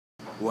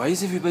Why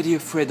is everybody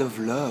afraid of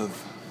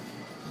love?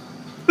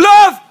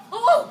 Love!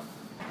 Oh!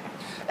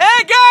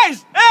 Hey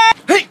guys!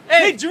 Hey!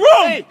 Hey,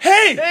 Jerome!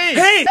 Hey! Hey!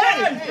 Hey!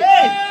 Hey!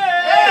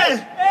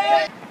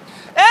 Hey!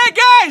 Hey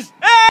guys!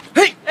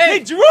 Hey! Hey,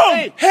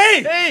 Jerome!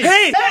 Hey! Hey!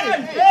 Hey!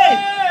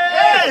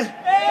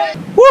 Hey!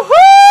 Woohoo!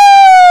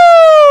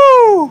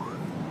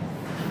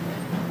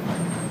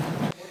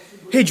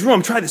 Hey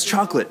Jerome, try this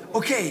chocolate.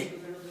 Okay.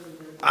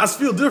 I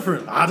feel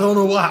different. I don't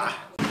know why.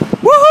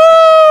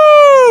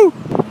 Woohoo!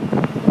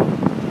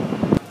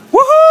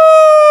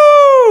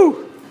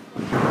 Woohoo!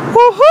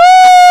 Woohoo!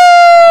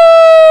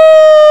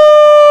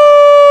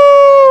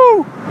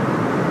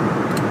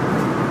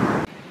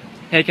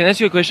 Hey, can I ask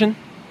you a question?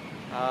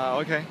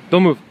 Okay.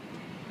 Don't move.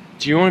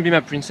 Do you want to be my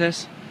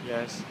princess?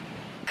 Yes.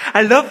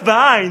 I love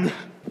Vine!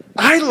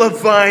 I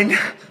love Vine!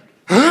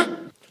 Huh?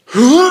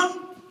 Huh?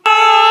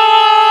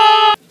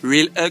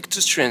 Real hug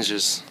to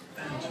strangers.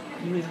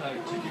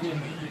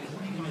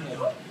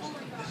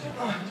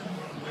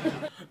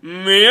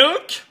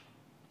 Milk?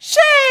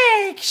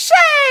 Shake!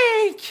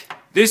 Shake!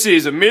 This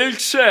is a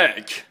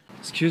milkshake!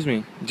 Excuse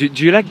me, do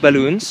you like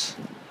balloons?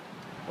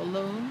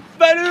 Balloon?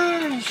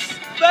 Balloons!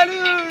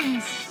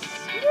 Balloons!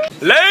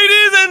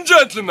 Ladies and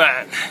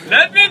gentlemen,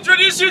 let me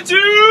introduce you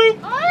to...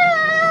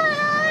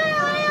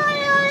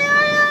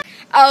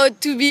 How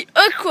to be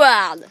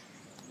awkward.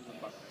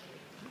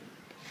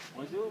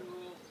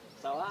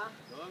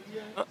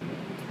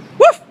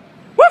 Woof!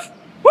 Woof!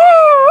 Woo!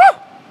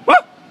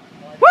 Woof!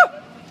 Woof!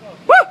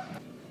 Woof!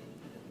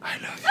 I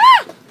love you.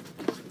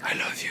 I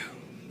love you.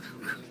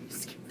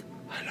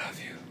 I love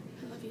you.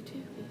 I love you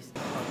too, please.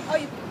 Oh,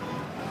 you...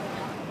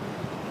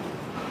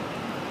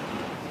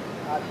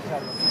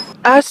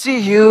 I see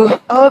you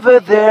over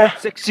there,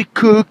 sexy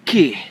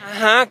cookie.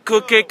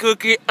 Cookie,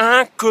 cookie,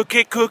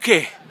 cookie,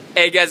 cookie.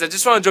 Hey guys, I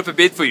just want to drop a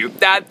beat for you.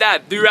 Da da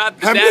do rap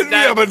da da.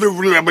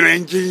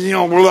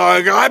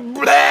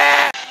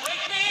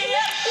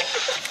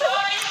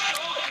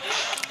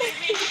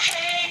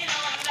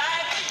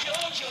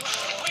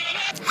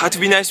 How to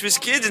be nice with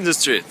kids in the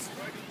street.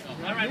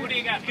 Alright, what do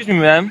you got? Excuse me,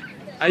 ma'am.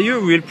 Are you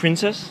a real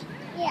princess?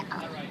 Yeah.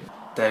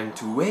 Time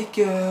to wake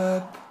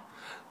up.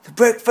 The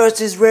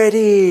breakfast is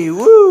ready.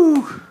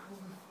 Woo!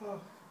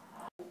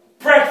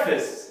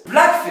 Breakfast.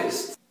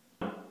 Blackfist.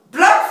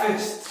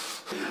 Blackfist.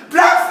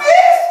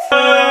 Blackfist.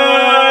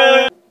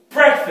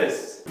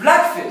 Breakfast.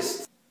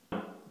 Blackfist.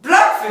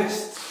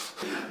 Blackfist.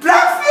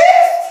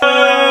 Blackfist.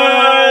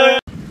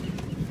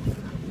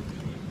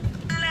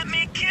 Let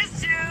me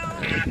kiss you.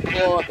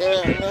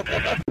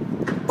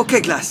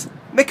 Okay, Glass.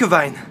 Make a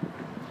vine.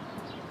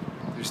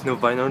 There's no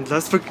vine on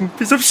Glass, fucking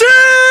piece of shit!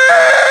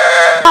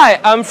 Hi,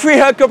 I'm Free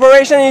Hug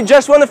Corporation and you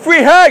just want a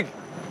free hug!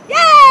 Yay!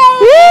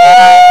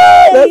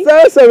 That's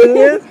awesome, isn't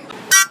it?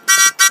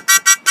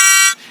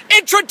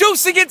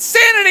 Introducing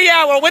Insanity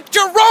Hour with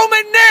Jerome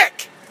and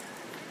Nick!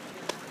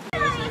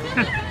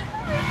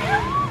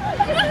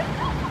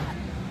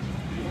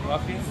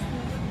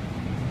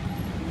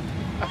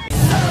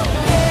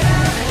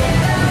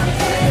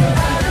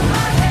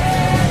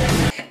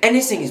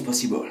 Anything is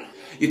possible.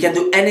 You can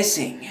do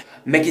anything.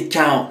 Make it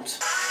count.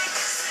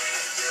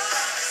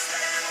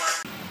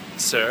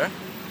 Sir,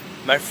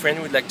 my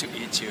friend would like to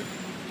eat you.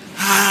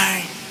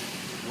 Hi.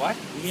 What?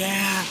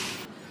 Yeah.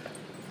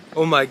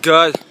 Oh my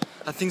god.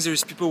 I think there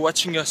is people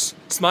watching us.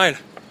 Smile.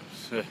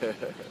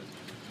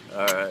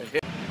 Alright.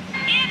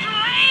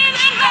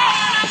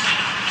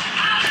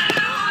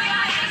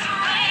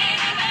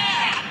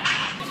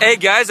 Hey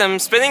guys, I'm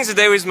spending the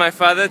day with my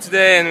father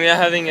today and we are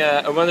having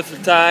a wonderful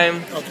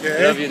time.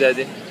 Okay. Love you,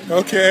 Daddy.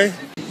 Okay.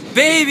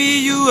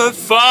 Baby, you are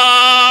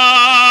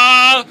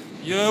far.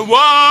 You want.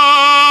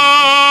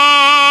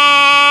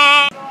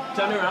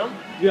 Turn around.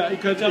 Yeah, you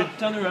can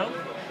Turn around.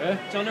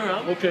 Turn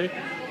around. Okay.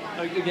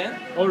 Again.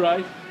 All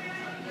right.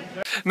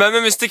 My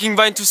mom is taking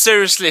Vine too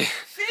seriously.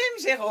 Film,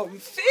 Jérôme,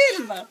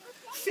 film!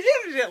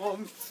 Film,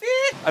 Jérôme,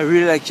 film! I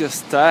really like your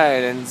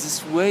style and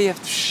this way you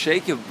have to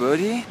shake your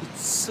body.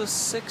 It's so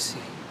sexy.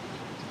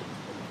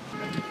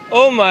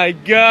 Oh my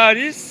god,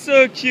 he's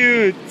so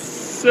cute.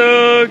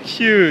 So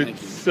cute.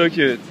 So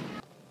cute.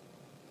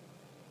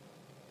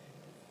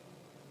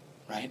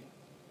 Right?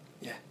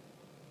 Yeah.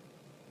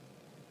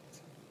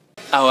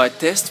 How I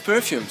test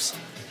perfumes.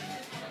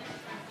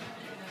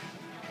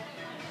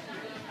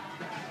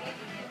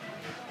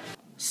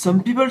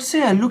 Some people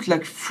say I look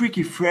like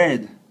Freaky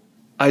Fred.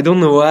 I don't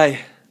know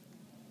why.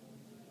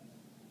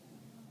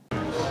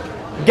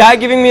 Guy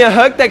giving me a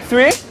hug, take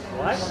 3?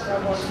 What?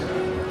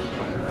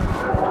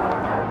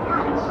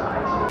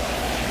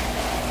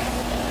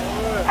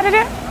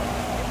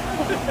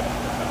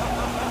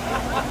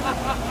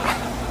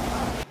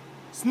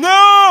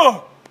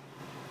 Snow!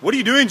 What are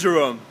you doing,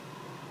 Jerome?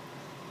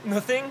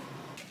 Nothing.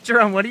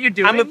 Jerome, what are you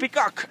doing? I'm a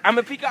peacock. I'm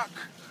a peacock.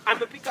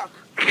 I'm a peacock.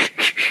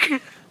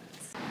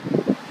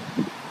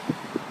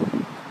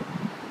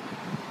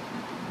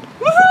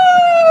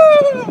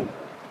 Woohoo!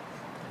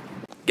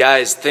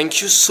 Guys,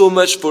 thank you so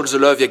much for the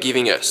love you're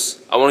giving us.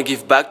 I want to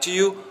give back to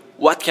you.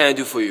 What can I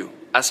do for you?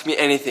 Ask me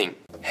anything.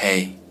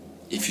 Hey,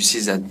 if you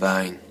see that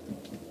vine,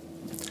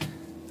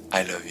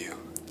 I love you.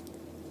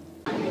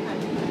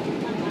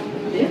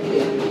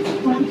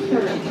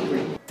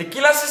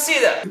 Tequila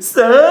suicida!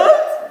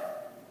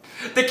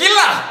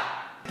 Tequila!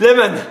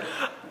 Lemon!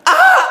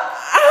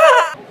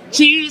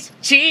 Cheese,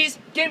 cheese,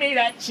 give me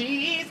that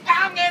cheese.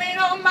 I'm getting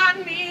on my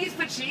knees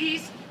for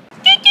cheese.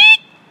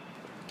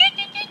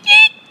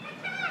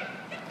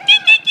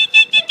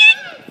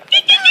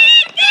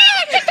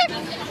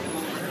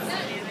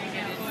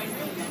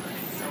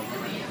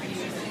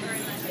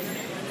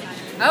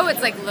 Oh,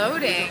 it's like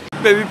loading.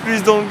 Baby,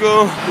 please don't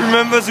go.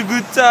 Remember the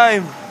good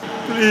time.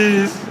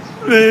 Please,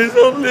 please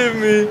don't leave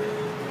me.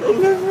 Don't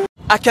leave me.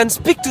 I can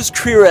speak to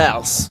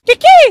squirrels.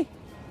 Kiki!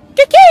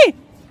 Kiki!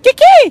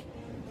 Kiki!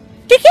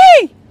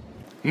 Kiki!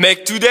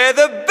 Make today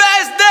the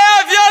best day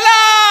of your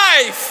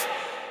life!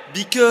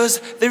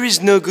 Because there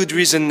is no good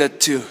reason not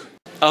to.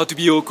 How to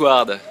be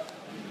awkward.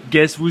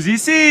 Guess who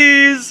this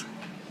is?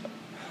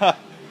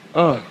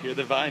 Oh, You're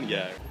the Vine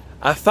guy.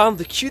 I found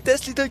the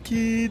cutest little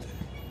kid.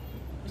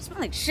 You smell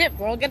like shit,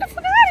 bro. Get the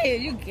fuck out of here.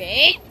 You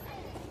gay?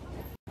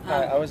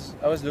 Hi, I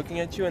was looking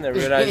at you and I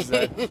realized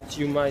that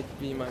you might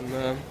be my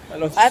mom. I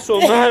love you so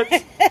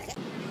much.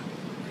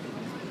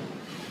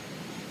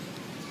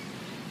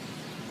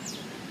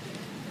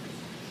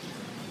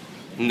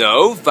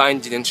 No, Vine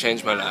didn't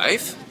change my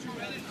life.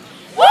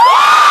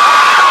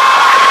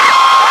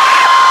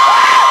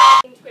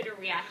 Twitter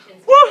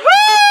reactions.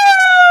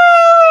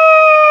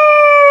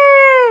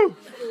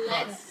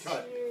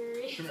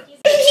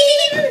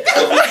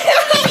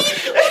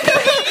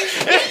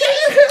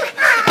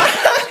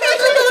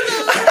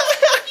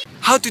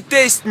 How to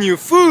taste new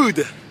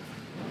food?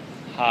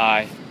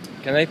 Hi.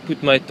 Can I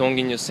put my tongue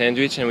in your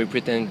sandwich and we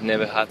pretend it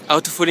never happened? How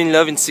to fall in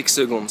love in 6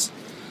 seconds.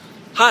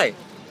 Hi.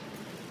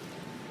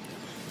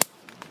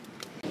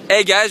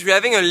 Hey guys, we're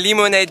having a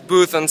lemonade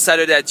booth on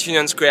Saturday at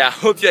Union Square. I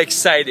hope you're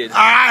excited.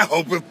 I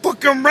hope it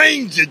fucking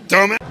rains, you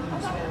dumbass.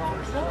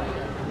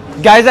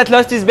 Guys that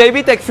lost his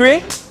baby, take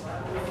 3.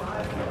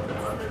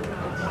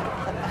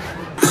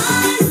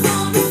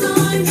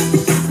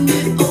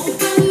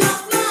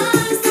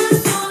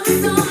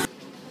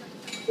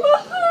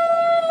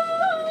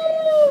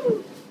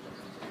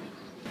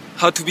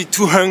 How to be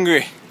too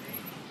hungry.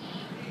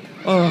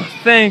 Oh,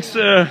 thanks,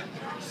 sir.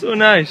 So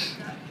nice.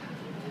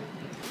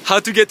 How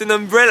to get an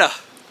umbrella.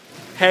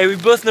 Hey, we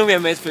both know we are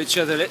made for each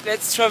other.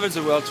 Let's travel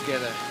the world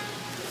together.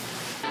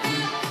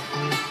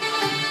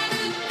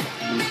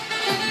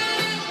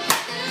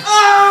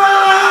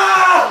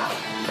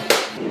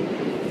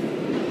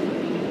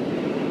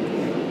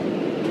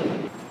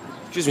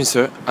 Excuse me,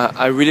 sir.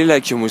 I really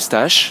like your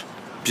mustache.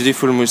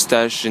 Beautiful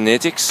mustache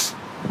genetics.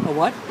 A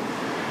what?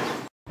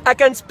 I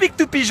can speak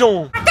to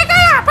pigeon.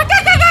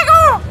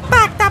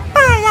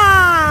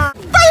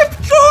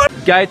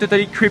 Guy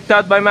totally creeped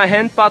out by my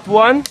hand, part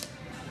 1.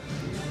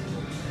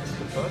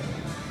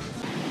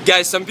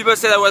 Guys, some people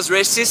said I was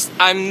racist.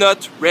 I'm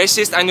not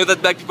racist. I know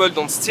that black people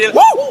don't steal.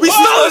 Woo! We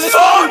stole the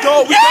song!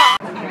 No, we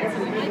don't!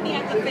 Might be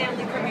at the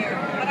family premiere,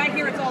 but I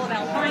hear it's all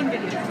about Vine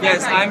videos.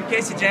 Yes, I'm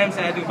Casey James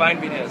and I do Vine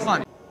videos.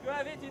 Fun.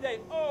 Gravity Day.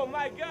 Oh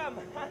my gum!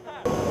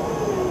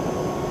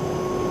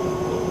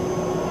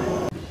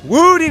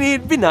 Wouldn't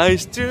it be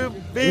nice to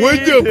be?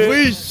 Would you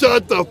please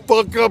shut the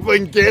fuck up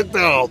and get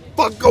the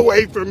fuck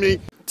away from me?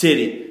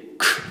 Titty,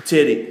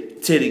 titty,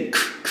 titty,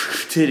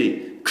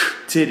 titty,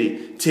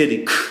 titty,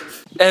 titty.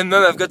 And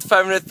mom, I've got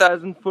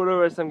 500,000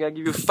 followers. I'm gonna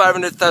give you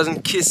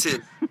 500,000 kisses.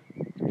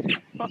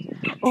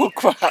 Oh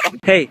crap!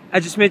 Hey, I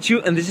just met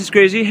you and this is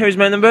crazy. Here's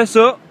my number,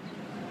 so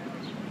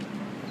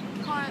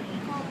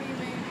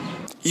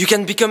you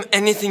can become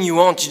anything you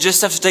want. You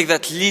just have to take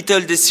that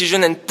little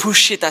decision and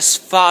push it as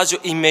far as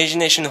your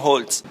imagination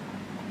holds.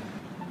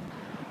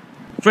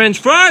 French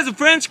fries or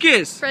French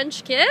kiss?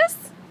 French kiss?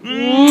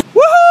 Woohoo!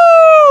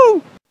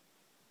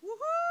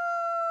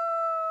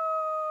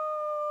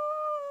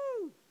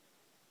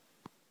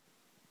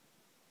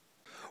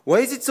 Why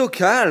is it so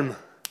calm?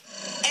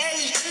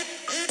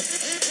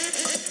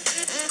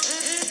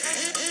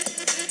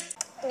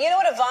 You know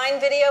what a Vine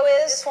video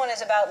is? This one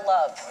is about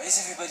love.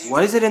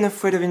 Why is Ellen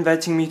afraid of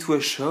inviting me to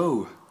a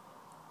show?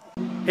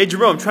 Hey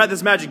Jerome, try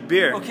this magic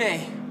beer.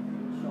 Okay.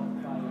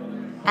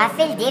 I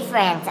feel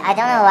different. I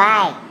don't know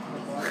why.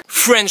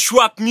 French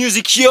rap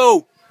music,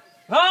 yo!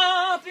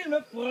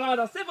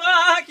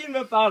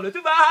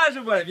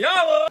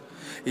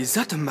 Is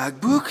that a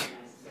MacBook?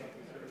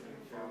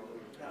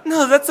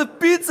 No, that's a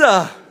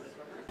pizza!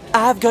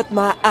 I've got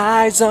my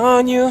eyes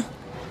on you.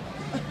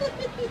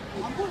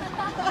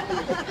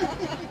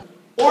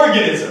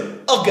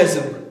 Organism.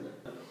 Orgasm.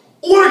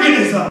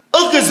 Organism.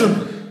 Orgasm.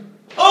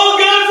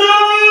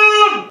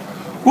 Orgasm!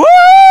 Woo!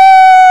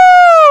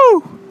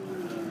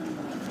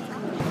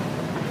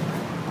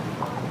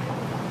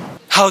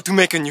 How to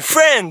make a new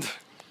friend?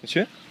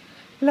 Monsieur?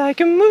 Like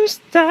a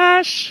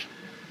mustache,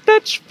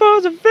 touch for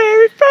the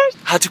very first.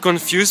 How to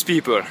confuse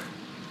people?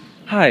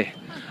 Hi,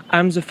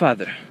 I'm the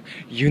father.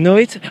 You know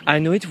it, I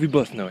know it, we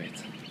both know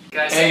it.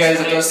 Hey guys,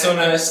 that was so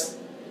nice.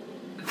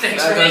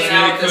 Thanks That for was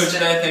hanging really out cool this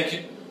tonight, thank you.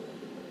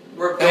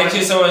 We're Thank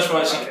you so much for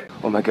watching.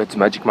 Oh my god, the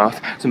magic mouth,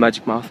 the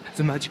magic mouth,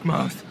 the magic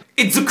mouth.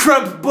 It's a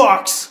crump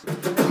box!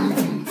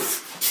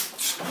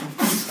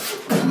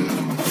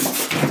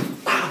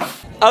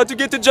 How to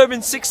get a job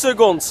in 6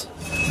 seconds.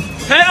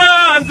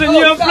 Hello, I'm the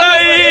new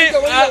employee!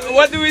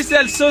 What do we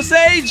sell?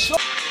 Sausage?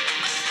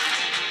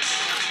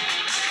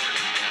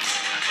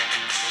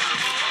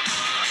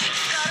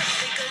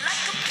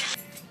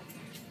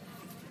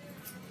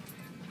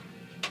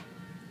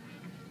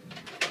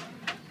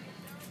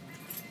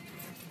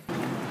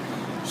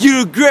 You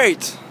look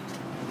great!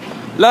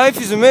 Life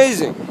is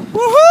amazing!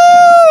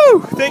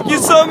 Woohoo! Thank you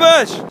so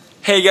much!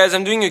 Hey guys,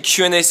 I'm doing a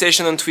Q&A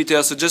session on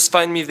Twitter, so just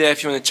find me there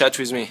if you want to chat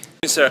with me.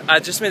 Sir, I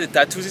just made a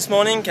tattoo this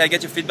morning. Can I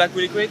get your feedback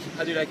really quick?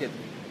 How do you like it?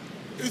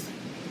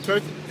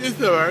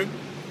 It's alright.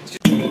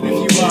 If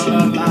you are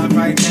alive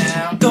right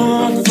now,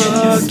 Don't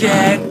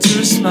forget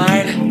to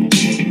smile.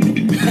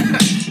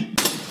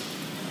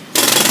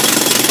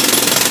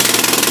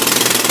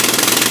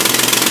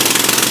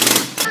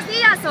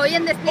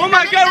 Oh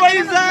my god, what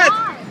is that?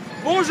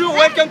 Bonjour,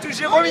 welcome to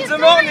Jerome in the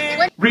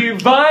morning.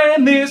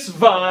 Revine this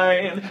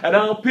vine, and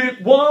I'll pick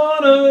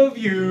one of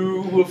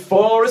you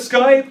for a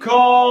Skype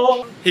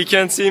call. He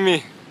can't see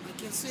me.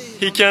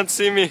 He can't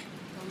see me.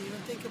 Don't even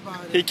think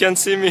about it. He can't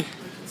see me. I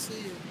can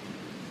see you.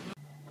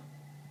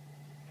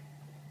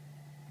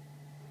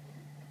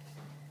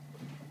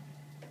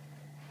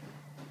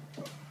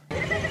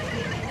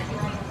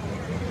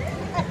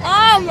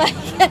 Oh my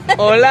god.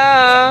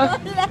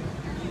 Hola.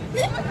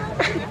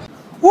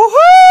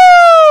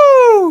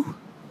 Woohoo!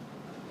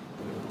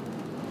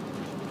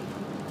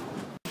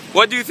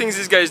 What do you think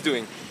this guy is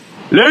doing?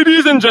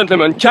 Ladies and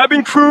gentlemen,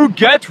 cabin crew,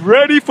 get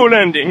ready for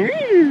landing.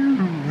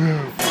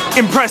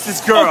 Impress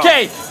this girl.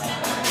 Okay.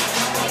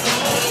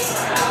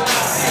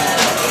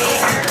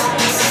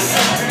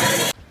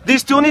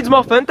 This tour needs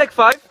more fun. Take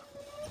 5.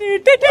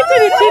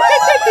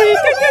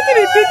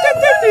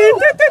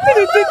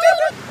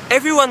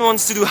 Everyone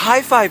wants to do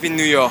high five in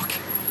New York.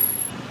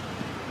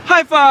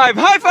 High five!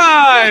 High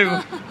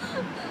five!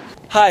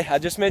 Hi, I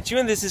just met you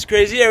and this is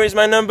crazy. Here is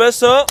my number,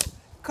 so...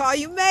 Call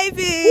you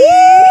maybe.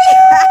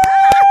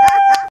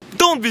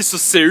 Don't be so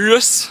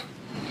serious.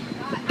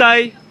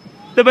 Tie,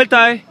 double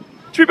tie,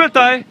 triple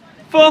tie,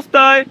 fourth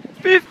tie,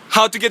 fifth.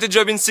 How to get a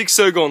job in 6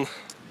 seconds.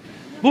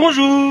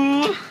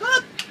 Bonjour.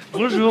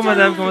 Bonjour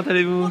madame, comment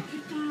allez-vous?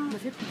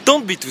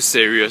 Don't be too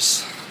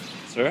serious.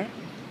 Sir,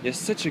 you're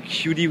such a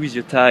cutie with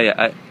your tie.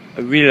 I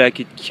really like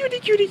it. Cutie,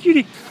 cutie,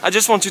 cutie. I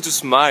just want you to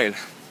smile.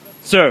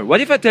 Sir, what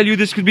if I tell you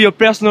this could be your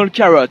personal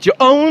carrot? Your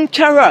own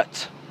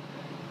carrot?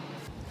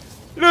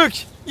 Look,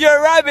 you're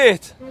a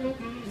rabbit. Look.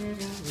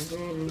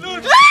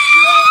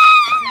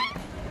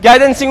 Guy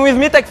dancing with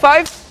me, take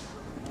 5.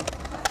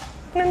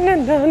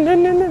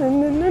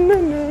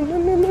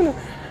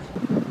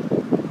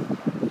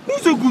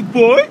 Who's a good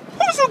boy?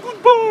 Who's a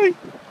good boy?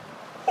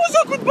 Who's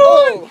a good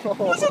boy?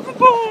 Who's a good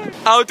boy?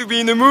 How to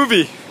be in a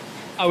movie?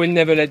 I will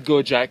never let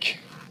go, Jack.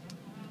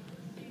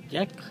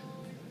 Jack?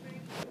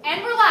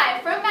 And we're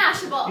live from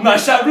Mashable.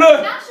 Machin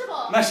bleu!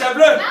 Mashable. Machin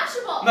bleu!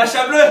 Mashable.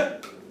 Machin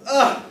bleu!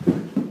 Ah.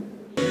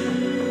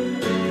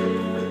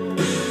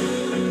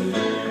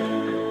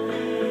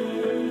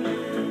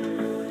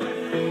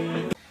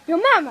 Yo,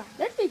 mama,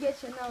 let me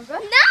get your number.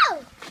 No!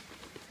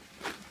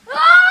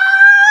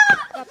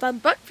 Wat een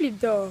backflip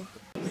door.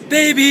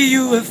 Baby,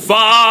 you are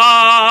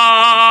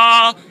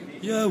far.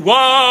 You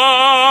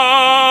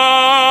are.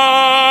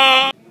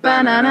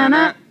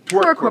 Banana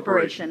Twerk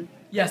Corporation.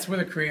 yes, we're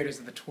the creators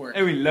of the twerk.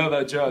 And we love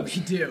our job.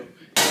 We do.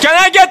 Can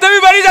I get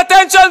everybody's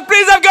attention,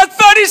 please? I've got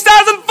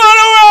 30,000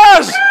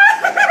 followers!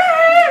 my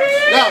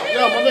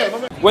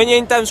man. When you're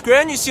in Times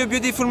Square and you see a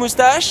beautiful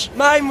moustache,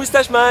 my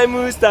moustache, my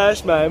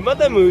moustache, my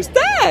mother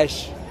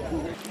moustache.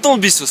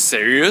 Don't be so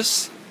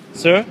serious.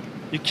 Sir,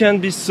 you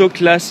can't be so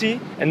classy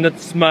and not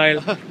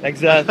smile like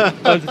that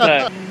all the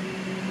time.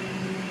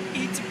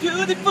 It's a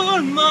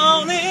beautiful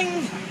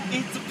morning.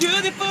 It's a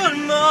beautiful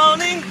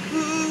morning.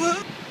 Ooh.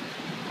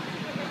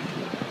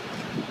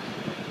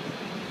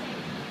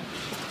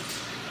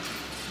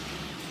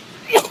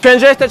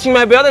 Stranger is touching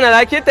my bird and I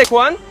like it. Take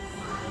 1.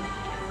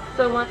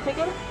 So one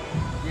ticket?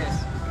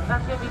 Yes.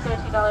 That's gonna be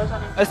 $30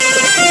 on it.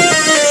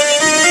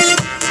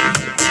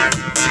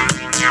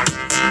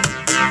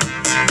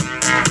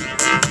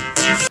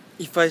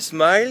 If I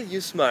smile,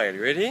 you smile.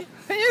 Ready?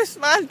 You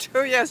smile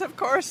too, yes, of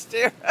course,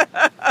 dear.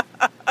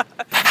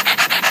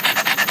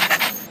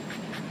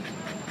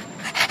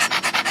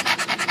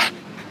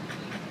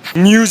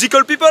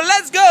 Musical people,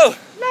 let's go!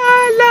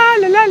 La la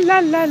la la la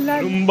la la.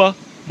 Balumba,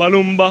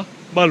 balumba,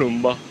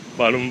 balumba,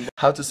 balumba.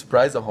 How to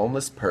surprise a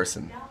homeless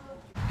person.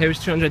 Here's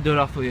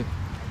 $200 for you.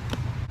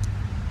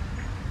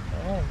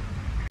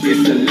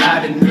 It's a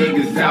lot of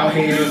niggas out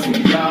here, so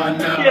y'all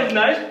know. He has a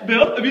nice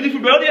bird, a beautiful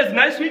bird. He has a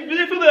nice, sweet,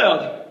 beautiful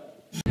bird.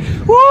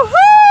 Woohoo!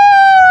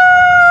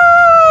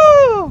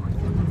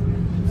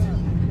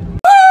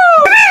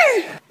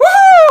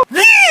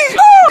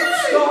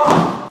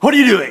 What are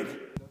you doing?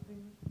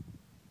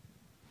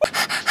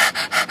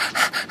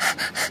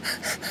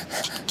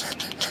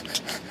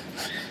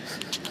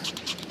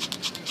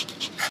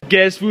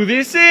 Guess who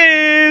this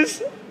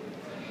is?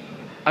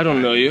 I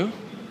don't know you.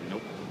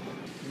 Nope.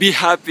 Be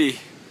happy.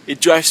 It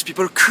drives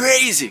people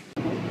crazy.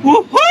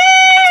 Woohoo!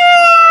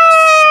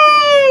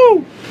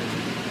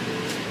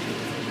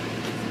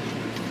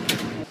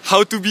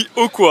 How to be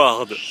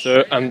awkward.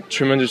 Sir, I'm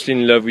tremendously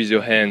in love with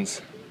your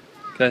hands.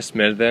 Can I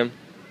smell them?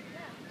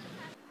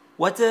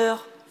 Water,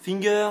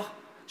 finger,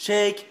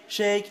 shake,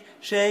 shake,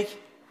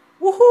 shake.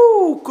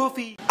 Woohoo!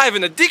 Coffee. I have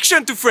an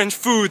addiction to French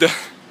food.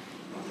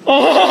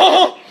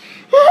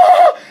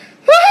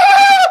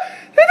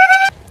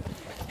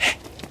 Hey,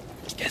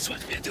 guess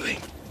what we're doing?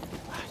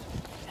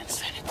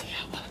 Insanity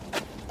hour.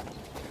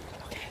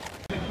 Okay.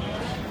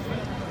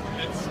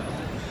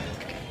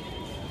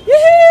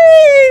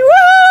 Yee! Woo!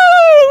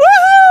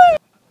 Woo!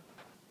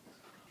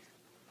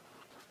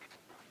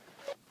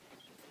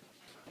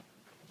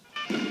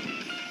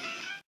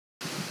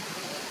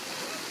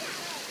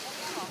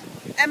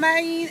 Am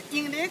I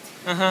in it?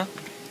 Uh-huh.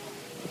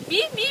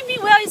 Me,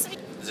 where is me?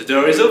 The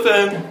door is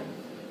open.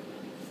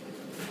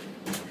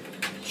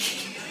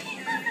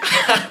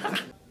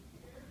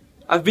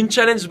 I've been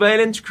challenged by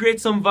Helen to create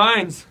some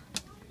vines.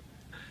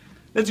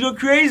 Let's go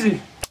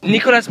crazy.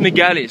 Nicolas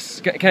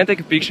Megalis, can I take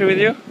a picture with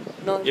you?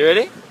 No. You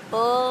ready?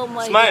 Oh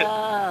my Smile.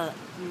 god.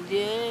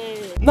 Yeah.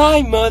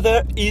 My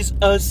mother is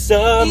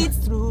awesome.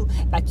 It's true,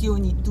 but you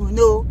need to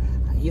know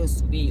I used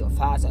to be your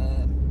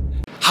father.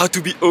 How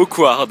to be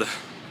awkward.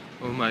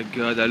 Oh my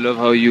god, I love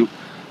how you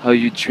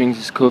drink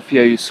this coffee,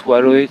 how you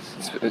swallow it.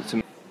 It's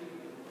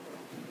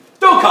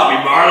Don't call me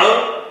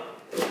Marlo!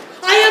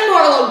 I am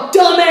Marlo,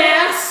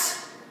 dumbass!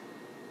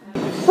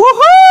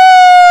 Woohoo!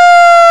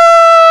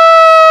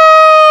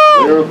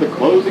 Clear of the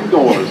closing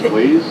doors,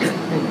 please.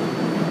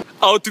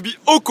 How to be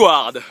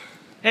awkward.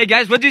 Hey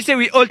guys, what do you say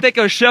we all take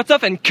our shirts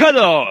off and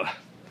cuddle?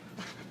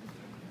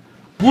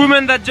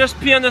 Woman that just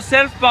pee on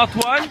herself, part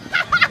 1.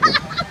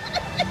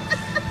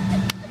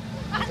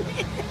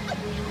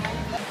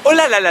 Oh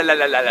la la la la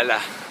la la la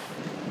la.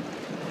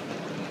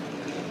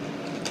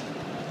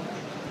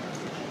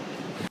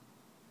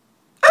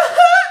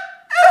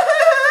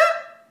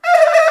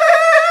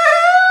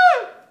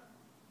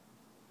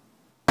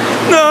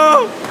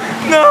 No!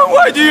 No,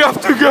 why do you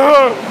have to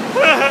go?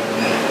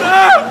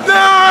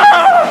 No!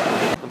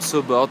 I'm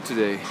so bored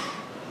today.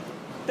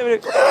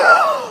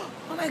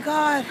 Oh my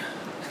god.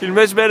 Feel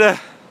much better.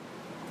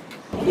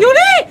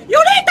 Yuli!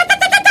 Yuli! Ta ta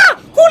ta ta ta!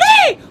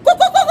 Kuli! Go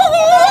go go go go!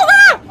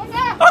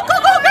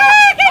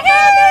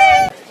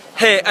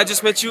 Hey, I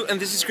just met you and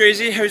this is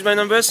crazy. Here's my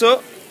number,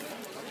 so...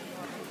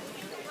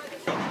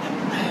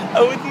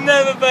 I would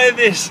never buy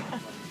this.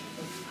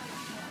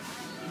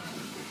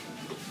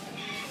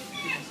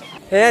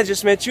 Hey, I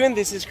just met you and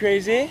this is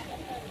crazy.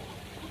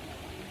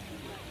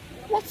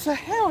 What the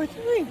hell are you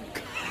doing?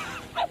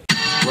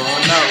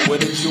 Growing up, what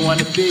did you want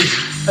to be?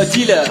 A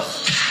dealer.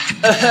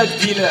 A hug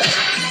dealer.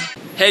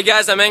 Hey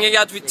guys, I'm hanging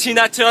out with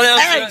Tina Turner.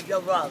 Hey! Yo,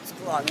 Ross,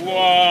 come on.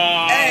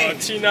 Wow, Hey.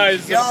 Tina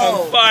is Yo.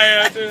 on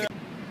fire.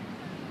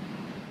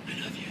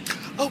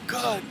 Oh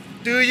god.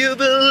 Do you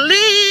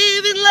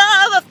believe in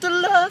love after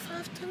love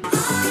after love?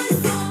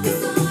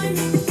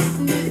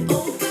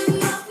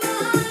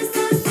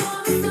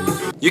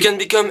 You can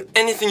become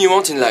anything you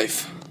want in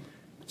life.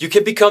 You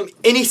can become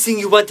anything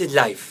you want in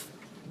life.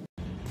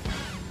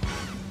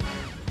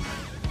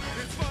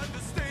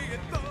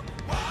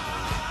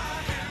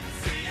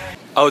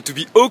 How to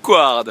be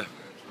awkward.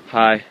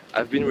 Hi,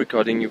 I've been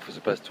recording you for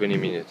the past 20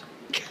 minutes.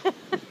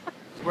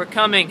 We're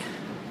coming.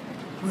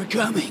 We're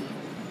coming.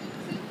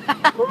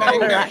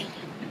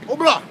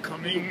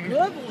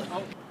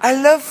 I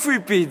love free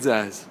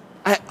pizzas.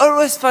 I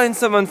always find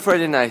some on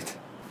Friday night.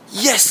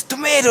 Yes,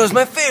 tomatoes,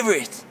 my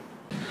favorite.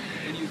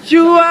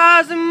 You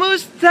are the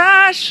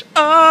mustache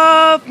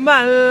of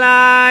my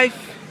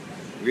life.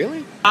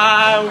 Really?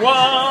 I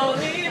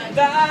want it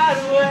that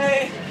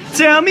way.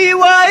 Tell me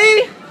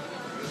why.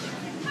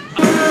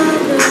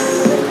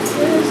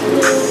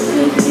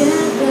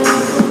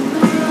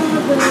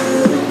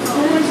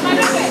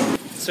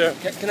 Sir,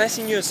 can I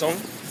sing you a song?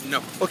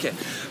 No. Okay.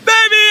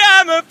 Baby,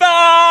 I'm a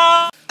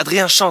bar.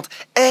 Adrien chante.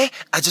 Hey,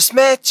 I just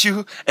met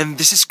you, and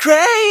this is crazy.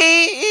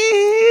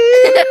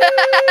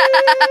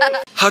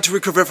 How to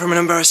recover from an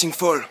embarrassing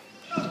fall.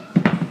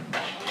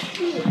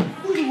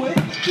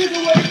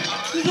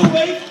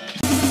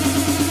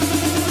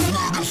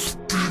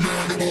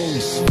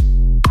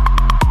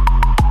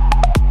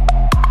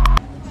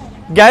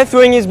 Guy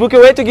throwing his book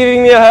away to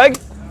giving me a hug.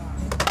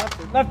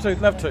 Left to,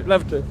 left to,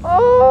 left to.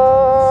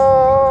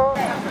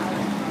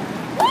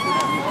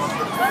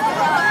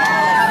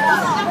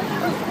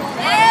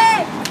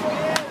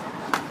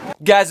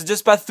 Guys, I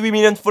just passed 3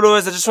 million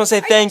followers. I just want to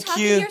say thank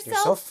you. You're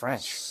so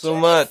French. So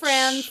much.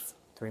 Friends.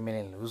 3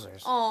 million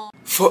losers.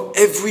 For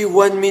every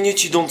 1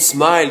 minute you don't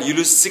smile, you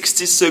lose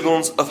 60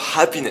 seconds of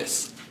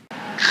happiness.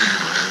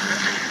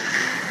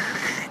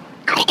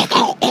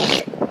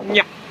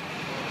 Nyap.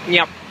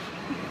 Nyap.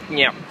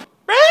 Nyap.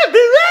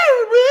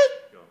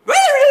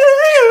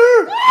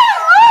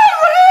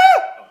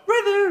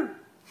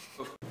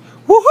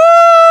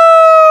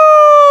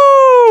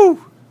 Woohoo!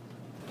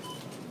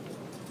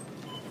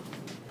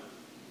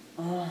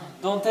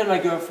 Don't tell my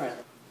girlfriend.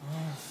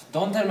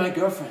 Don't tell my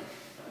girlfriend.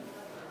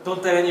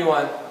 Don't tell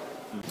anyone.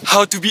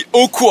 How to be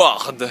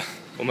awkward.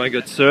 Oh my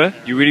god, sir,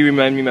 you really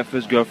remind me of my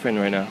first girlfriend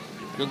right now.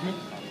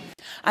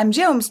 I'm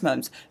Jerome's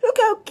mums. Look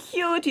how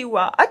cute you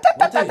are.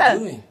 What are you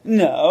doing?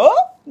 No,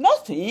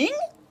 nothing.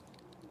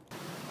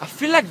 I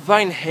feel like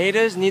Vine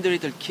haters need a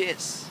little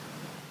kiss.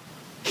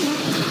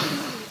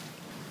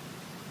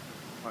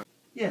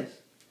 Yes,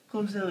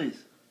 room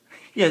service.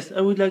 Yes,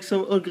 I would like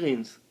some all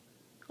greens.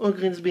 All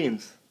greens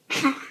beans.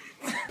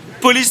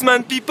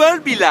 Policeman people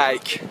be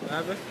like.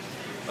 Oh,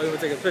 you want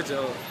to take a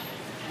picture?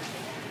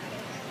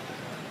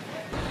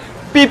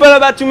 People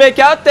about to make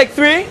out, take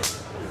 3.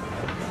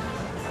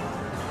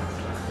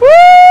 Woo!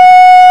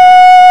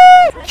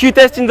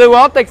 Cutest in the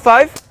world, take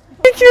 5.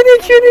 Cutie,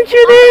 cutie,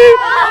 cutie!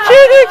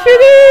 Cutie,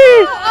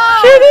 cutie!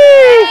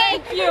 Cutie!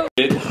 Thank you.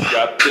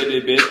 Rap titty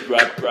bit,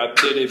 rap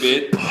titty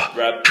bit,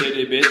 rap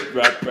titty bit,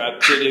 rap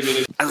titty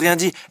bit. Adrien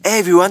dit, hey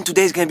everyone,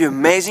 today is gonna be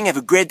amazing, have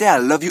a great day, I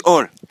love you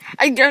all.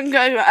 I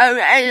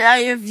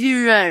love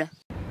you.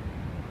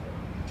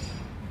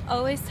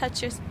 Always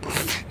touch your...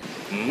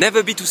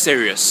 Never be too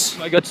serious. Oh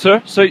my god,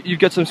 sir, so you've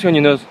got something on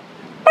your nose.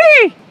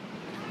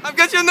 I've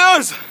got your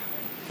nose!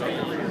 No,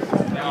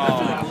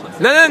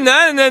 no,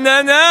 no, no,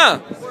 no,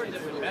 no!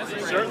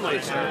 Certainly,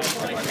 sir.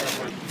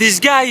 This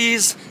guy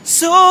is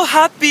so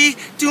happy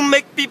to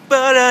make people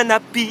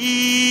unhappy.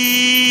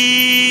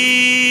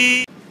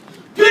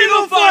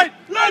 Pillow fight!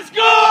 Let's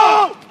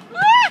go!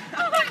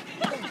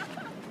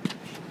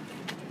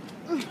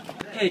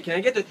 Hey, can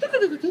I get the...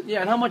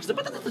 Yeah, and how much is the...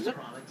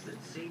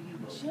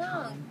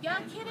 John,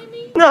 y'all kidding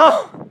me?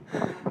 No!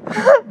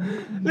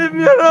 Leave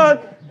me alone!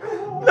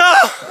 No!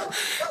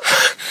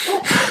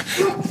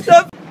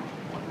 Stop!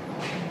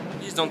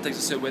 Please don't take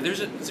the subway. There's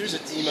a demon. There's a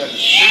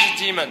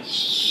demon.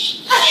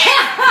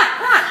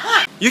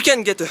 You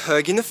can get a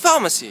hug in a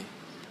pharmacy.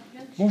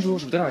 Bonjour,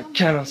 je voudrais un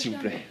câlin, s'il vous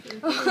plaît.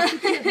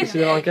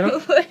 Essayez d'avoir un câlin?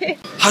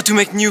 How to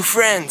make new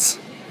friends.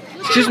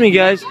 Excuse me,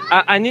 guys.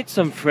 I need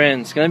some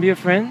friends. Can I be a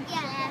friend?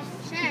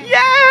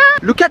 Yeah!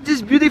 Look at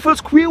this beautiful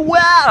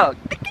squirrel!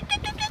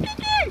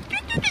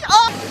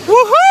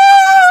 Woohoo!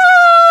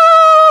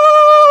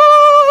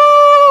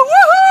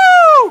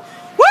 Woohoo!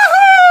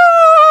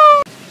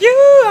 Woohoo! You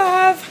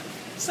have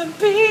some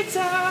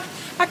pizza.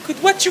 I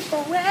could watch you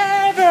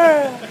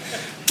forever.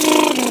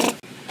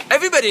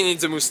 Everybody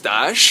needs a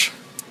mustache.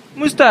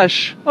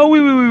 Moustache. Oh oui,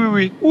 oui, oui, oui,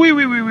 oui. Oui,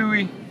 oui, oui, oui,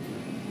 oui.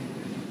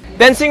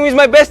 Dancing with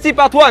my bestie,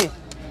 part 1.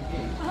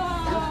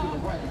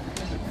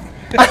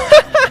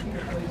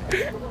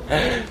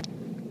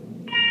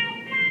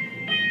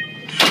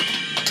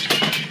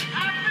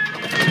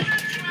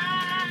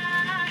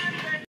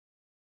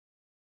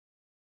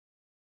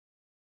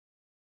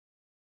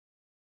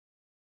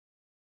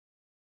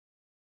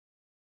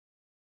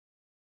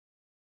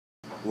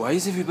 Why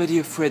is everybody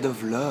afraid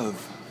of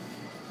love?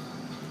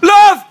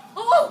 Love!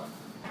 Oh!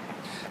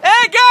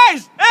 Hey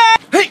guys!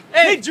 Hey!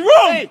 Hey,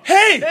 Jerome!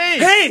 Hey!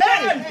 Hey!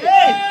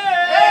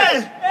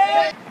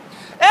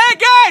 Hey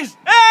guys!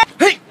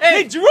 Hey!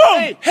 Hey,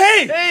 Jerome!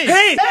 Hey!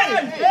 Hey!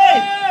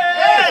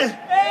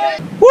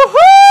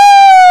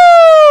 Woohoo!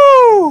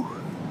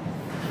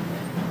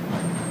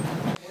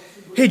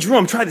 Hey,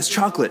 Jerome, try this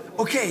chocolate.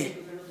 Okay.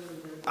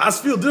 I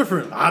just feel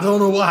different. I don't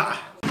know why.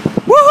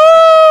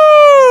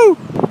 Woohoo!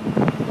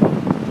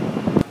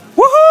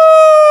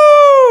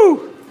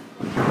 Woohoo!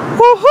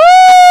 Woohoo!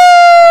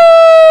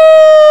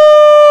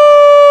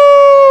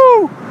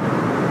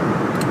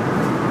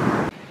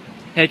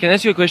 Hey, can I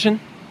ask you a question?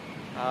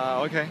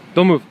 Okay.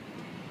 Don't move.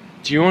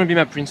 Do you want to be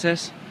my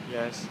princess?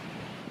 Yes.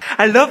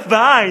 I love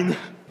Vine.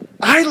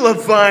 I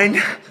love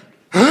Vine.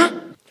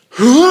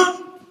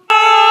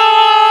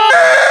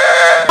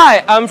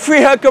 Hi, I'm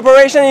Free Hug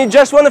Corporation and you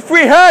just want a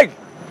free hug!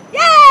 Yay!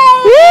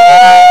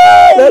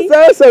 That's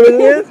awesome,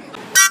 isn't it?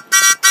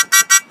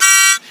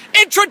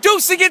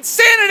 Introducing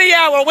Insanity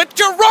Hour with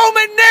Jerome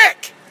and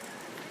Nick!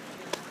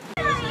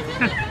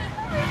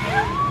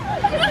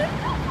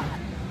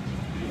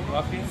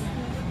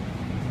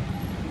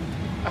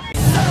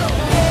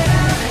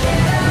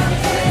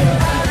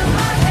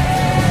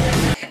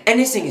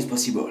 Anything is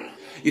possible.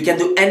 You can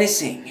do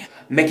anything.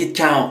 Make it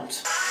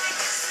count.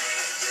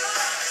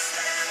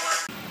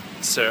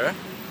 Sir,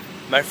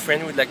 my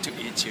friend would like to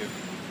eat you.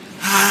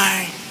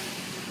 Hi.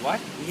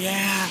 What?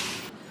 Yeah.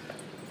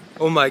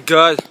 Oh my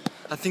god,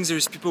 I think there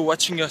is people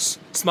watching us.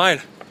 Smile.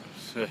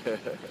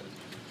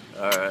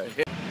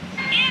 Alright.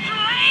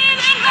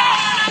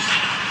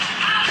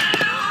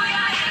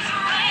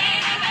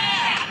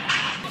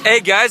 Hey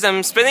guys,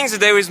 I'm spending the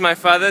day with my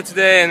father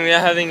today and we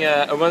are having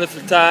a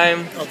wonderful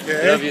time.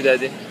 Okay. Love you,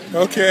 Daddy.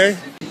 Okay.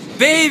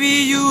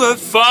 Baby, you are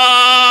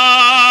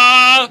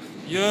far.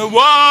 You're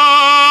warm.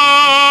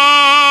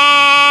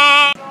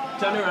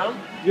 Turn around.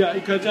 Yeah,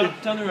 you can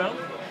Turn around.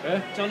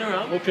 Turn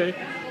around. Okay.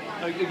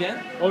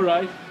 Again.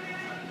 Alright.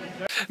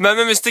 My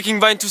mom is taking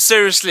Vine too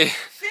seriously.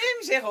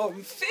 Film,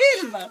 Jérôme,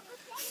 film!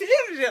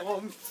 Film,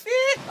 Jérôme,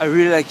 film! I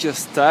really like your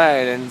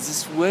style and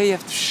this way you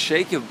have to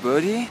shake your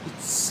body.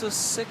 It's so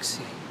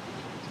sexy.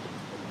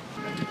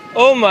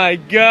 Oh my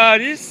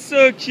god, he's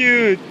so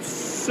cute.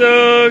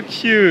 So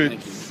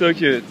cute. So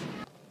cute.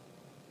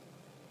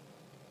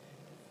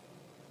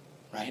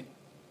 Right?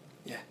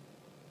 Yeah.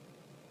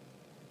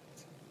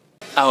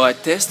 Our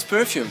test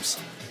perfumes.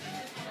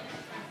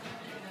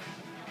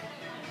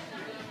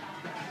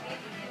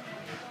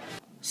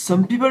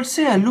 Some people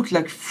say I look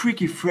like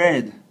Freaky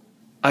Fred.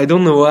 I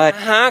don't know why.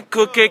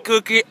 Cookie,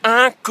 cookie,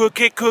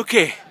 cookie,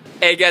 cookie.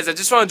 Hey guys, I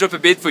just want to drop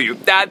a beat for you.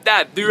 That,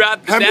 do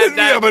rap, that.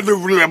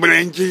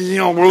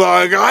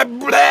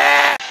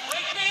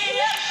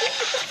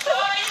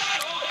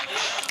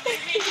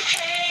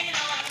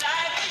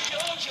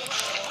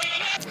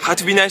 How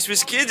to be nice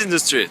with kids in the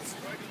street.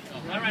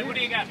 Alright, what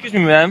do you got? Excuse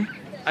me, ma'am.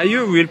 Are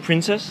you a real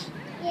princess?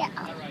 Yeah.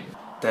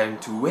 Time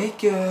to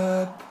wake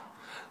up.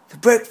 The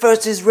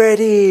breakfast is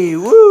ready.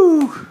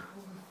 Woo!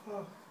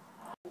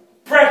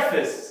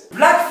 Breakfast.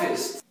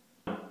 Blackfist.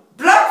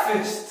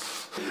 Blackfist.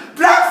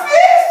 Blackfist.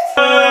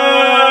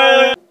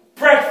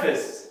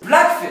 Breakfast.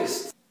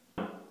 Blackfist.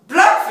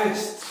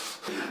 Blackfist.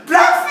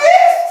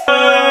 Blackfist.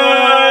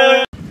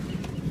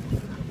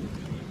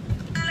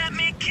 Let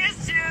me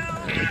kiss you.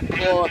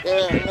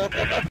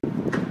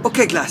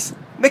 Okay, Glass.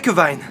 Make a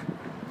vine.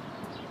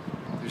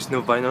 There's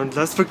no vine on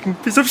Glass, fucking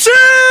piece of shit.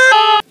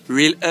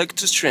 Real hug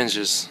to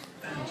strangers.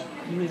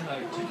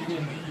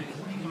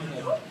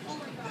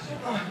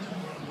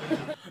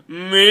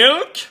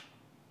 Milk?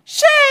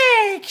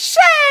 Shake!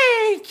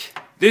 Shake!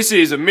 This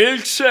is a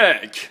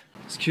milkshake!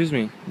 Excuse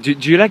me, do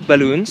you like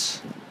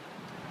balloons?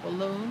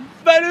 Balloons?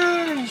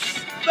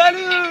 Balloons!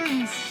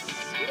 Balloons!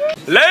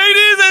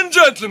 Ladies and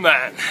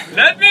gentlemen,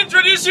 let me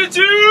introduce you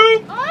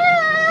to...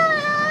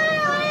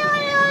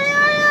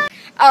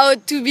 How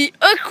to be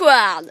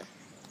awkward.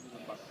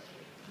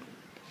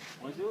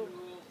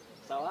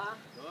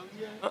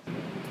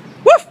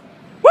 Woof!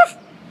 Woof!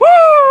 Woo!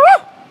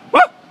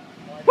 Woof!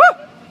 Woof!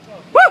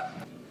 Woof!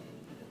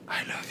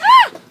 I love you.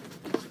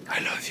 I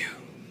love you.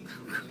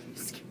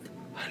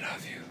 I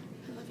love you.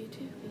 I love you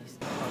too, please.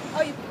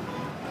 Oh, you...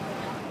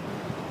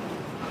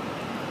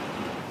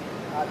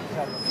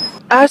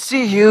 I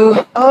see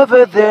you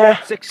over there,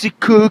 sexy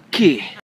cookie.